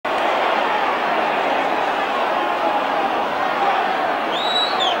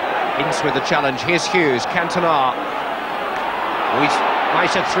Ince with the challenge. Here's Hughes, Cantona. We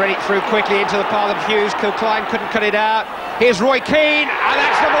managed to thread it through quickly into the path of Hughes. Kilcline couldn't cut it out. Here's Roy Keane, and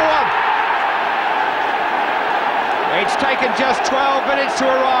that's number one. It's taken just 12 minutes to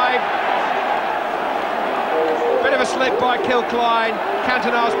arrive. Bit of a slip by Kilcline.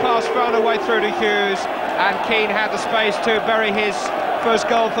 Cantona's pass found a way through to Hughes, and Keane had the space to bury his first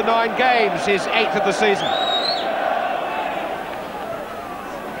goal for 9 games, his 8th of the season.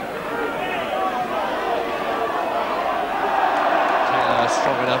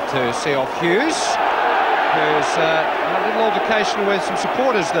 Strong enough to see off Hughes, who's had a little altercation with some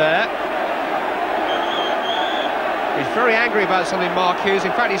supporters there. He's very angry about something, Mark Hughes.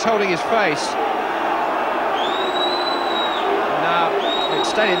 In fact, he's holding his face. Now, it's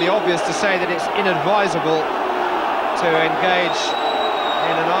stating the obvious to say that it's inadvisable to engage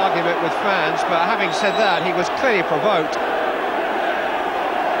in an argument with fans, but having said that, he was clearly provoked.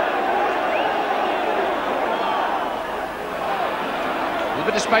 A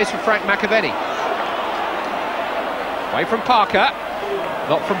bit of space for Frank McAvenny. Away from Parker.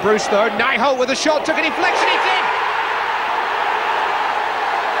 Not from Bruce though. Nijholt with a shot, took a deflection, it's in!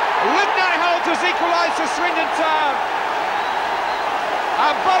 Luc Nijholt has equalised for Swindon Town.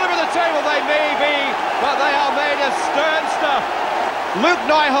 At bottom of the table they may be, but they are made of stern stuff. Luc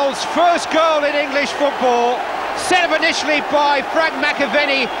Nijholt's first goal in English football, set up initially by Frank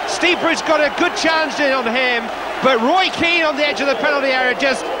McAvenny. Steve Bruce got a good challenge in on him, but Roy Keane on the edge of the penalty area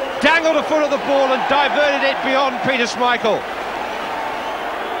just dangled a foot of the ball and diverted it beyond Peter Schmeichel.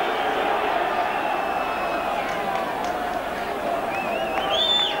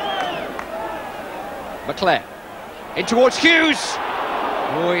 McClare in towards Hughes.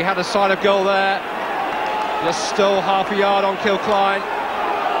 Oh, he had a sight of goal there. Just still half a yard on Kilcline.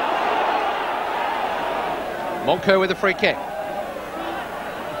 Monker with a free kick.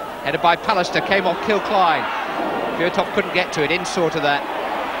 Headed by Pallister, came off Kilcline. Fjortoft couldn't get to it, Ince saw to that.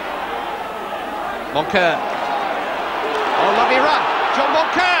 Monker. Oh, lovely run. John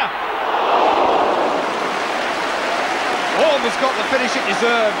Monker. Almost got the finish it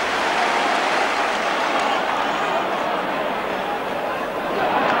deserved.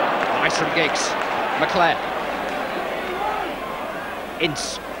 Nice from Giggs. McClare.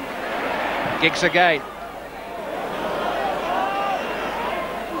 Ince. Giggs again.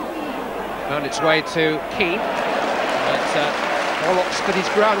 Found its way to Keane, but Warlock stood his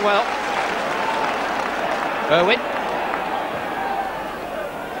ground well. Irwin.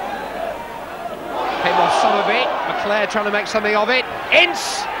 Came off some of it. McClare trying to make something of it.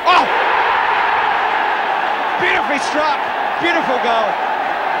 Ince! Oh! Beautifully struck. Beautiful goal.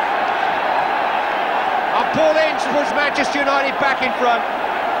 And Paul Ince puts Manchester United back in front.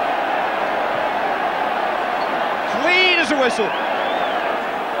 Clean as a whistle.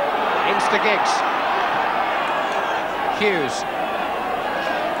 Ince to Giggs. Hughes.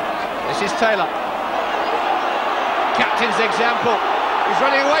 This is Taylor. Captain's example. He's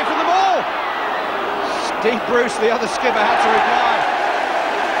running away from the ball. Steve Bruce, the other skipper, had to reply.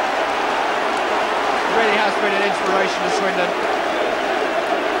 Really has been an inspiration to Swindon.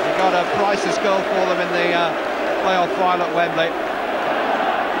 He got a priceless goal for them in the playoff final at Wembley.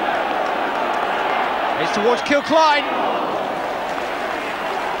 It's towards Kilcline.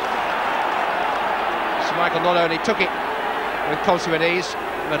 Michael not only took it with consummate ease,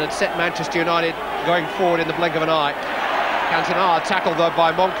 but had set Manchester United going forward in the blink of an eye. Cantona tackled though by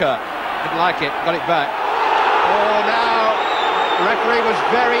Monker. Didn't like it, got it back. Oh, now the referee was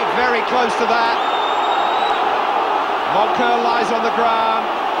very, very close to that. Monker lies on the ground.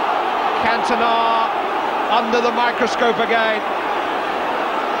 Cantona under the microscope again.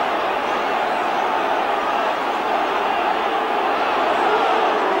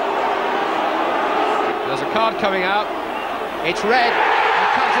 There's a card coming out. It's red, and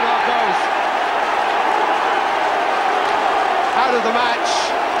Cantona goes out of the match,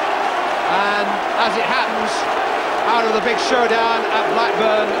 and as it happens, out of the big showdown at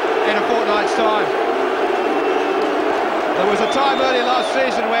Blackburn in a fortnight's time. There was a time early last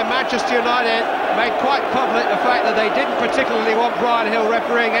season where Manchester United made quite public the fact that they didn't particularly want Brian Hill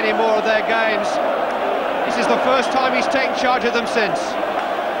refereeing any more of their games. This is the first time he's taken charge of them since.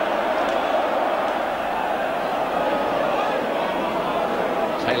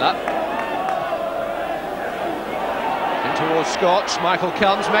 Taylor. In towards Scott. Schmeichel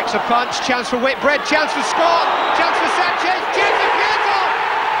comes, makes a punch. Chance for Whitbread, chance for Scott, chance for Sanchez, chance for Fjortoft!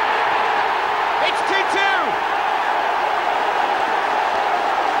 It's 2-2!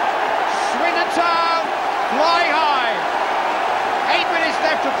 Swindon Town flying high. 8 minutes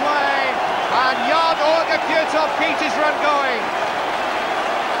left to play, and Jan Fjortoft keeps his run going.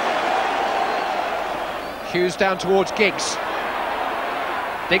 Hughes down towards Giggs.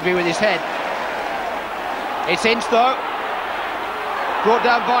 Digby with his head. It's Ince though. Brought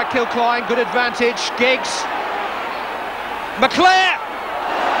down by Kilcline, good advantage. Giggs. McClare!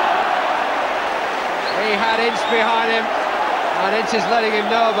 He had Ince behind him, and Ince is letting him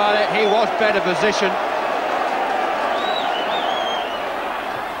know about it. He was better positioned.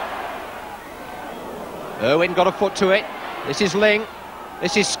 Irwin got a foot to it. This is Ling.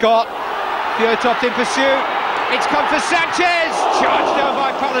 This is Scott. Fjortoft in pursuit. It's come for Sanchez. Charged down by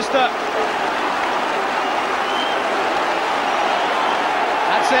Collister.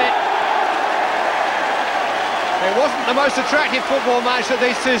 That's it. It wasn't the most attractive football match that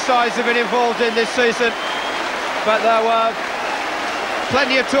these two sides have been involved in this season, but there were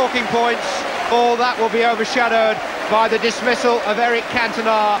plenty of talking points. All that will be overshadowed by the dismissal of Eric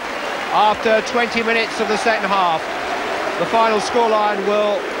Cantona after 20 minutes of the second half. The final scoreline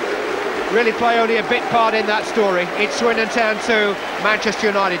will really play only a bit part in that story. It's Swindon Town 2, Manchester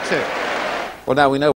United 2. Well, now we know